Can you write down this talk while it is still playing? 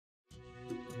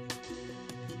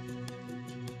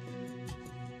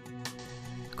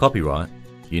Copyright,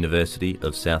 University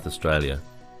of South Australia.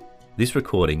 This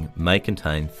recording may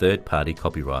contain third-party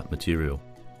copyright material.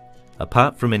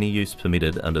 Apart from any use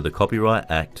permitted under the Copyright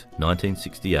Act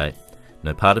 1968,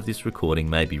 no part of this recording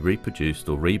may be reproduced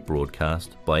or rebroadcast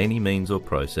by any means or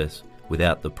process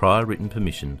without the prior written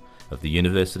permission of the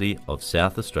University of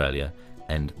South Australia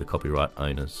and the copyright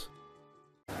owners.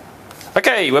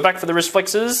 Okay, we're back for the wrist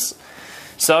flexors.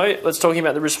 So let's talk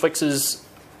about the wrist flexors.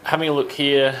 Having a look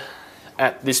here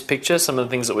at this picture, some of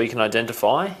the things that we can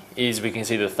identify is we can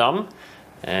see the thumb,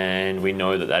 and we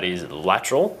know that that is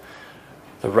lateral.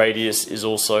 The radius is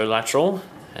also lateral,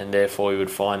 and therefore we would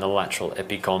find the lateral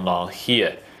epicondyle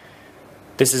here.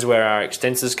 This is where our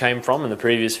extensors came from in the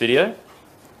previous video,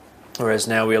 whereas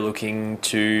now we are looking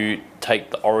to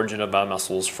take the origin of our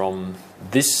muscles from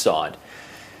this side.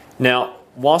 Now,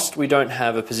 whilst we don't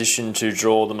have a position to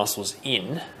draw the muscles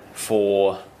in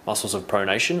for muscles of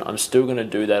pronation, I'm still going to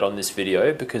do that on this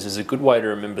video because there's a good way to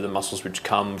remember the muscles which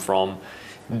come from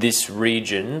this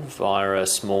region via a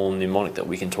small mnemonic that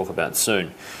we can talk about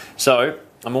soon. So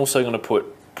I'm also going to put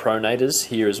pronators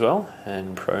here as well,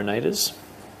 and pronators.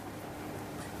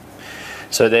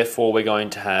 So therefore we're going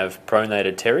to have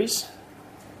pronator teres.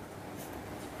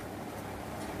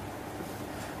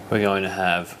 We're going to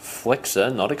have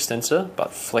flexor, not extensor,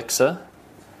 but flexor,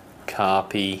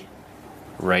 carpi,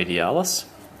 radialis.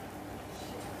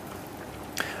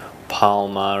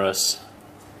 Palmaris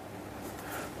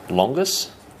Longus,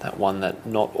 that one that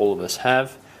not all of us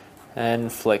have,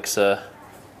 and flexor,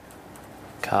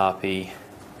 carpi,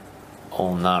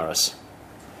 ulnaris.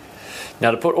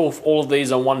 Now to put all of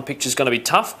these on one picture is going to be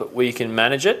tough, but we can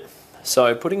manage it.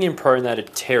 So putting in pronator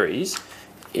teres,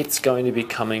 it's going to be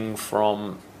coming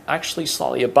from actually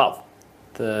slightly above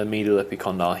the medial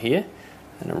epicondyle here,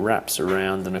 and it wraps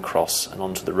around and across and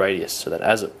onto the radius, so that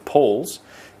as it pulls,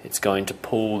 it's going to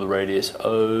pull the radius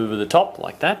over the top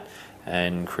like that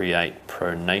and create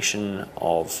pronation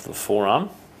of the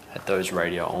forearm at those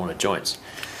radii-ulnar joints.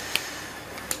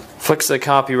 Flexor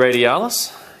carpi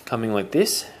radialis, coming like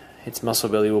this, its muscle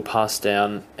belly will pass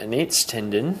down and its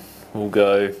tendon will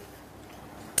go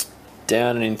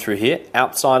down and in through here,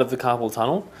 outside of the carpal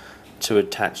tunnel, to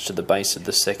attach to the base of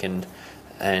the second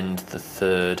and the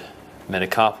third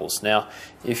metacarpals. Now,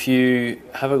 if you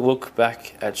have a look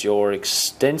back at your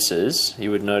extensors,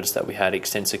 you would notice that we had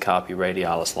extensor carpi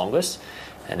radialis longus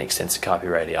and extensor carpi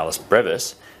radialis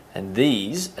brevis, and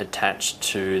these attach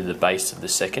to the base of the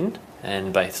second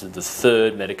and base of the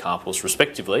third metacarpals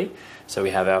respectively. So we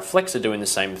have our flexor doing the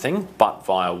same thing, but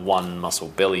via one muscle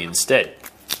belly instead.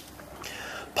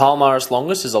 Palmaris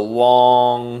longus is a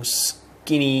long,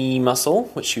 skinny muscle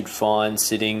which you'd find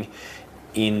sitting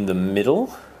in the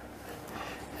middle,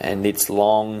 and its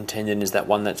long tendon is that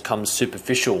one that comes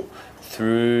superficial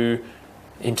through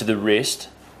into the wrist,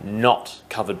 not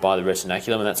covered by the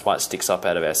retinaculum, and that's why it sticks up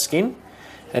out of our skin.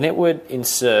 And it would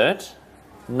insert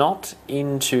not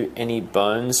into any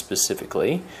bone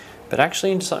specifically, but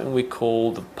actually into something we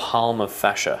call the palmar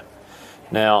fascia.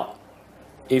 Now,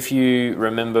 if you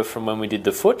remember from when we did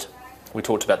the foot, we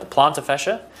talked about the plantar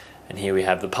fascia, and here we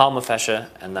have the palmar fascia,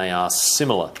 and they are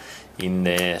similar in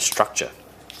their structure.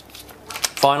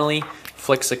 Finally,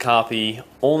 flexor carpi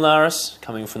ulnaris,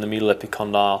 coming from the medial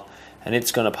epicondyle, and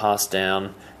it's going to pass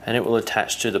down and it will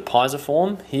attach to the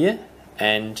pisiform here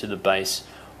and to the base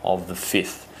of the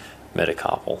fifth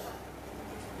metacarpal.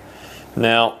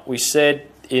 Now, we said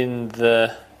in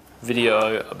the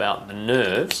video about the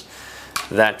nerves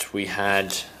that we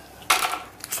had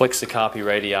flexor carpi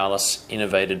radialis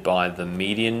innervated by the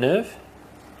median nerve.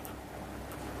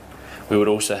 We would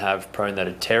also have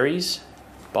pronator teres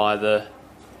by the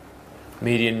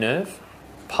median nerve,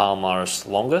 palmaris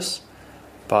longus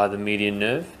by the median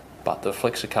nerve, but the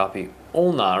flexor carpi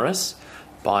ulnaris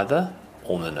by the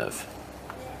ulnar nerve.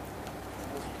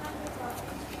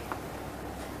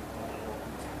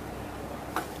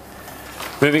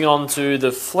 Moving on to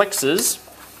the flexors,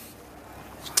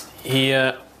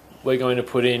 here we're going to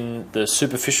put in the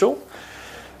superficial.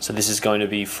 So this is going to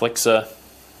be flexor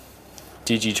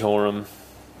Digitorum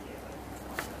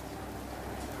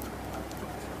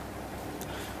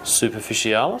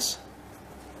Superficialis,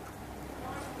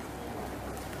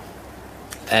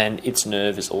 and its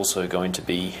nerve is also going to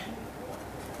be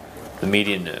the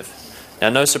median nerve. Now,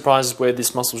 no surprises where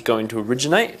this muscle is going to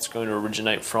originate. It's going to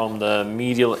originate from the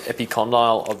medial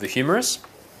epicondyle of the humerus,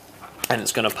 and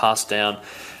it's going to pass down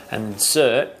and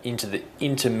insert into the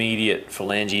intermediate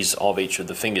phalanges of each of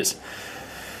the fingers.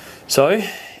 So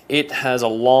it has a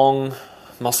long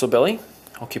muscle belly,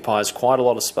 occupies quite a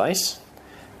lot of space,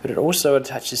 but it also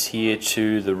attaches here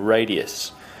to the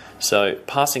radius. So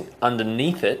passing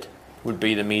underneath it would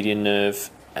be the median nerve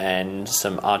and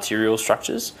some arterial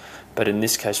structures, but in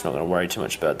this case we're not going to worry too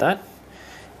much about that.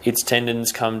 Its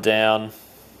tendons come down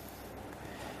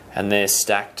and they're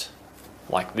stacked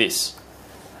like this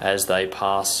as they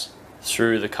pass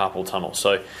through the carpal tunnel.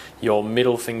 So your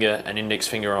middle finger and index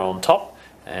finger are on top,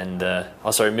 and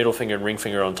middle finger and ring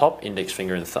finger on top, index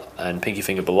finger and pinky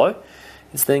finger below.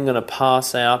 It's then going to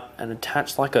pass out and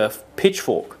attach like a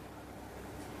pitchfork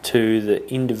to the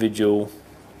individual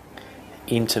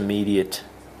intermediate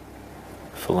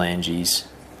phalanges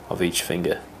of each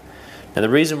finger. Now the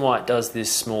reason why it does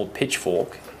this small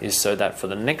pitchfork is so that for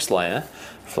the next layer,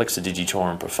 Flexor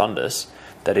Digitorum Profundus,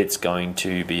 that it's going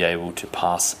to be able to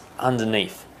pass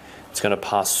underneath. It's going to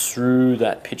pass through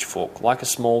that pitchfork like a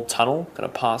small tunnel, going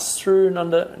to pass through and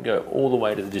under and go all the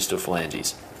way to the distal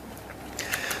phalanges.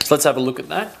 So let's have a look at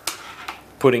that.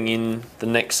 Putting in the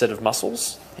next set of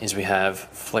muscles is we have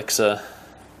Flexor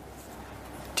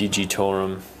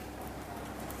Digitorum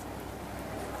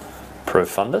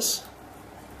Profundus,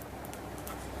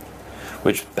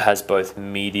 which has both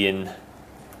median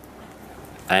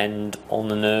and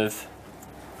ulnar nerve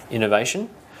innervation.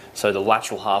 So the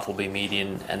lateral half will be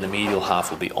median and the medial half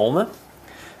will be ulnar.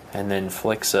 And then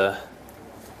Flexor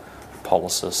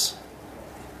Pollicis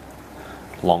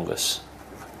Longus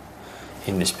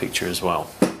in this picture as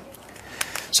well.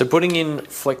 So putting in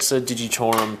Flexor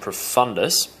Digitorum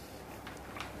Profundus,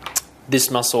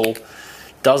 this muscle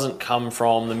doesn't come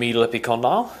from the medial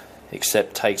epicondyle,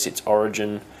 except takes its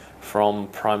origin from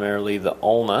primarily the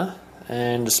ulna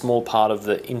and a small part of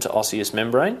the interosseous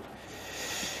membrane.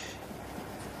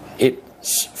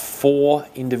 Its 4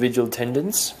 individual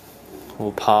tendons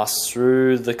will pass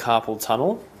through the carpal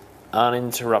tunnel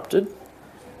uninterrupted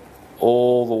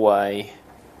all the way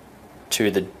to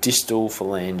the distal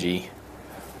phalange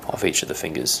of each of the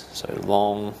fingers. So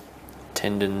long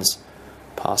tendons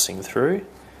passing through,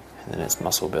 and then its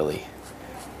muscle belly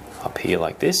up here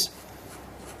like this.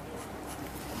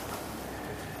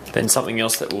 Then something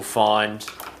else that we'll find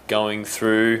going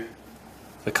through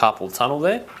the carpal tunnel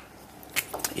there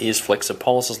is Flexor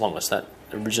Palmaris Longus. That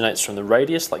originates from the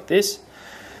radius like this,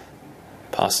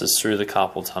 passes through the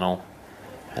carpal tunnel,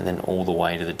 and then all the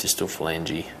way to the distal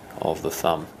phalange of the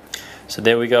thumb. So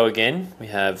there we go again. We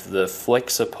have the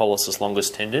Flexor Palmaris Longus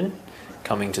tendon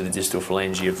coming to the distal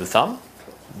phalange of the thumb,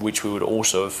 which we would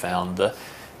also have found the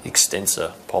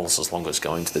Extensor Palmaris Longus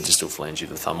going to the distal phalange of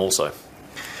the thumb also.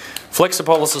 Flexor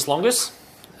Palmaris Longus,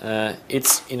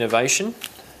 its innervation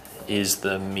is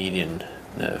the median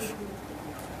nerve.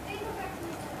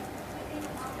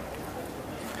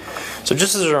 So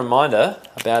just as a reminder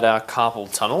about our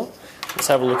carpal tunnel, let's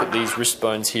have a look at these wrist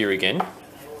bones here again.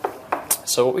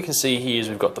 So what we can see here is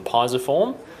we've got the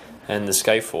pisiform and the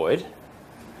scaphoid.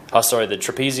 The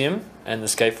trapezium and the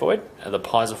scaphoid, and the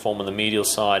pisiform on the medial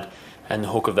side, and the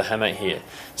hook of the hamate here.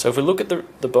 So if we look at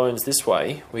the bones this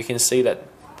way, we can see that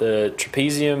the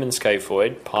trapezium and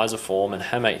scaphoid, pisiform and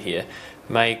hamate here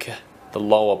make the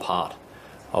lower part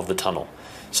of the tunnel.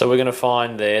 So we're going to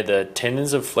find there the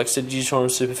tendons of Flexor Digitorum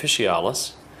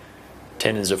Superficialis,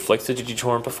 tendons of Flexor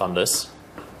Digitorum Profundus,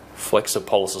 Flexor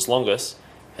Palmaris Longus,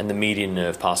 and the median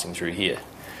nerve passing through here.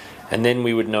 And then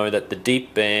we would know that the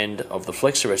deep band of the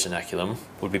flexor retinaculum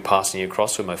would be passing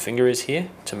across where my finger is here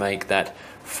to make that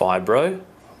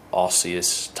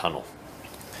fibro-osseous tunnel.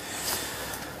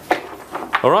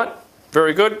 Alright,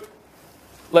 very good.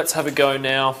 Let's have a go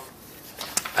now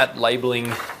at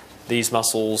labelling these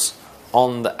muscles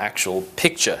on the actual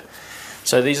picture.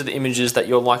 So these are the images that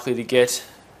you're likely to get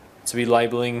to be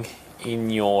labelling in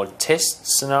your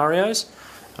test scenarios.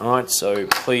 Alright, so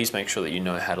please make sure that you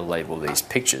know how to label these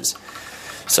pictures.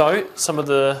 So some of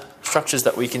the structures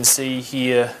that we can see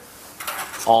here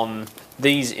on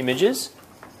these images.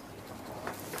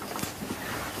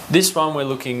 This one we're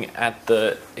looking at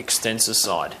the extensor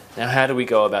side. Now how do we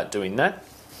go about doing that?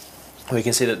 We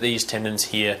can see that these tendons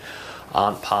here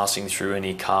aren't passing through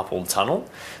any carpal tunnel.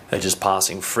 They're just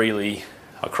passing freely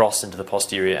across into the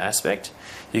posterior aspect.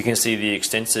 You can see the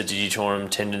extensor digitorum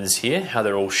tendons here, how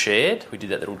they're all shared. We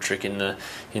did that little trick in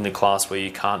the class where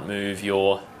you can't move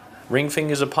your ring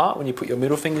fingers apart when you put your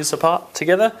middle fingers apart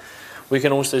together. We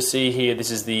can also see here,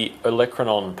 this is the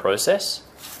olecranon process,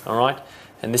 all right,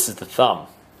 and this is the thumb.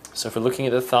 So if we're looking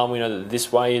at the thumb, we know that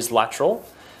this way is lateral,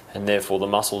 and therefore the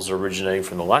muscles are originating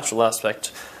from the lateral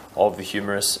aspect of the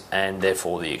humerus and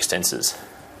therefore the extensors.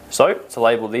 So to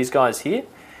label these guys here,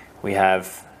 we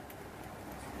have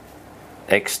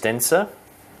Extensor,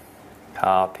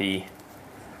 Carpi,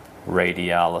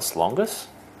 Radialis Longus.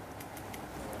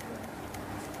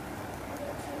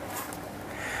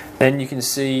 Then you can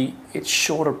see its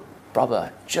shorter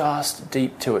rubber just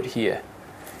deep to it here.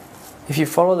 If you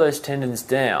follow those tendons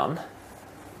down,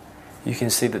 you can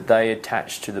see that they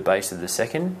attach to the base of the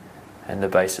second and the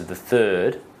base of the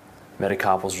third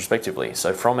metacarpals respectively.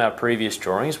 So from our previous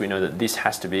drawings, we know that this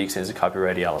has to be extensor carpi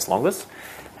radialis longus,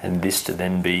 and this to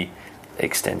then be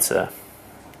extensor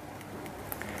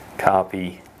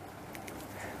carpi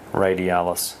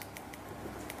radialis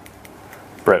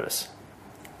brevis.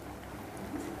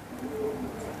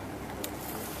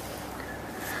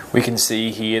 We can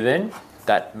see here then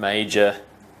that major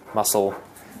muscle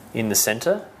in the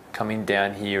center coming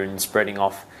down here and spreading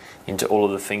off into all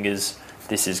of the fingers.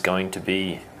 This is going to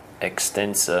be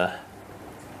extensor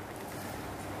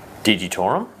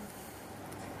digitorum.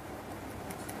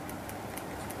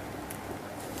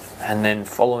 And then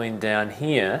following down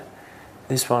here,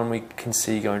 this one we can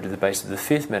see going to the base of the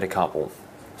fifth metacarpal.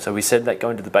 So we said that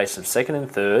going to the base of second and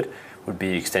third would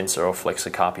be extensor or flexor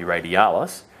carpi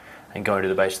radialis, and going to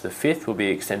the base of the fifth will be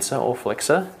extensor or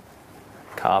flexor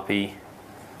carpi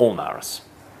ulnaris.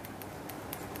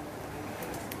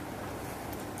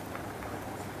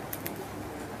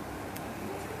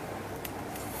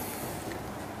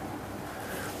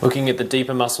 Looking at the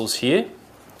deeper muscles here,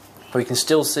 we can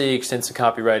still see extensor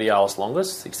carpi radialis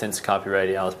longus, extensor carpi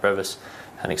radialis brevis,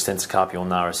 and extensor carpi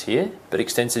ulnaris here, but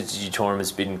extensor digitorum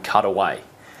has been cut away.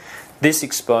 This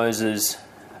exposes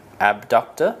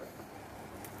abductor,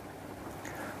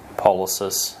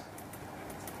 pollicis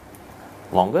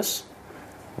longus.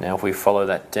 Now if we follow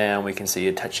that down, we can see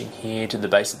attaching here to the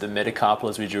base of the metacarpal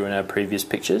as we drew in our previous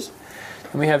pictures.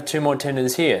 And we have two more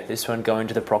tendons here, this one going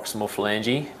to the proximal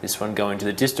phalange, this one going to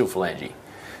the distal phalange.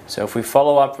 So if we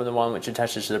follow up from the one which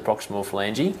attaches to the proximal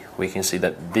phalange, we can see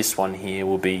that this one here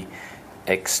will be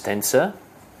extensor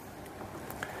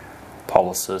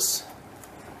pollicis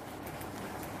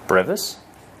brevis,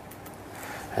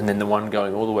 and then the one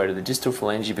going all the way to the distal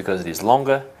phalange, because it is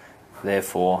longer,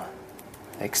 therefore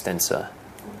extensor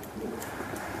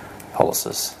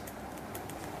pollicis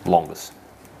longus.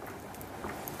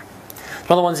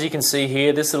 Other ones you can see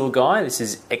here, this little guy, this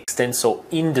is extensor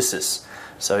indicis.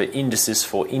 So indicis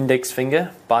for index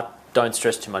finger, but don't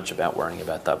stress too much about worrying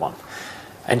about that one.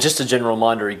 And just a general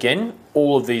reminder again,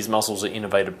 all of these muscles are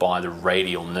innervated by the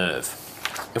radial nerve.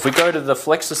 If we go to the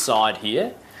flexor side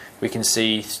here, we can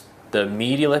see the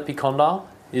medial epicondyle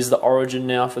is the origin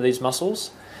now for these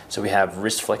muscles. So we have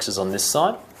wrist flexors on this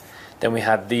side. Then we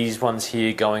have these ones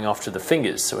here going off to the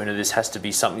fingers. So we know this has to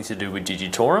be something to do with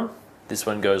digitorum. This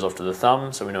one goes off to the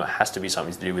thumb, so we know it has to be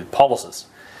something to do with pollicis.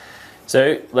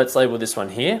 So let's label this one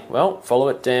here. Well, follow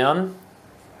it down,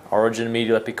 origin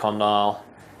medial epicondyle,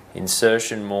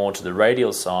 insertion more to the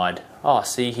radial side.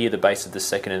 See here the base of the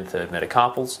second and third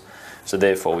metacarpals. So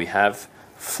therefore we have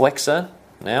flexor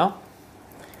now,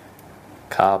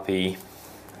 carpi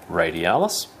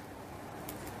radialis.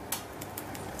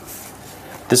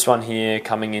 This one here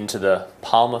coming into the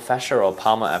palmar fascia or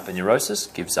palmar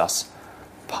aponeurosis gives us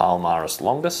Palmaris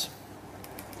longus.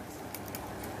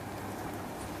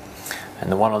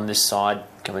 And the one on this side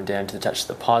coming down to touch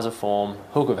the pisiform,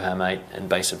 hook of hamate, and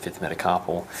base of fifth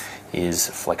metacarpal is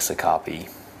flexor carpi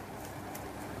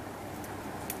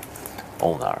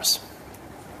ulnaris.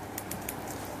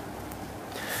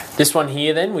 This one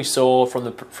here then, we saw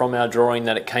from our drawing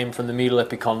that it came from the medial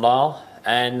epicondyle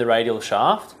and the radial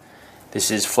shaft.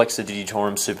 This is flexor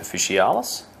digitorum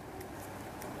superficialis.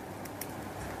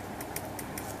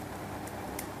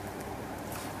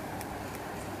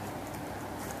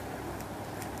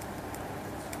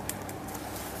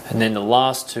 And then the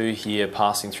last two here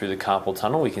passing through the carpal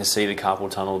tunnel, we can see the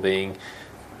carpal tunnel being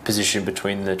positioned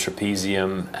between the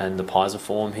trapezium and the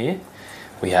pisiform here.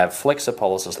 We have flexor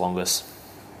pollicis longus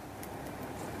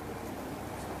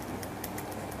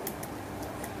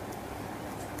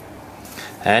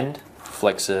and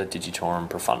flexor digitorum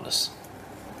profundus.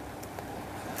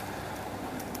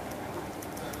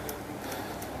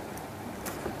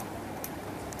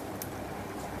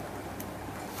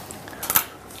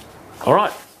 All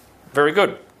right. Very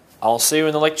good. I'll see you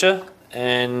in the lecture,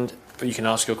 and you can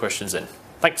ask your questions then.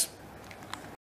 Thanks.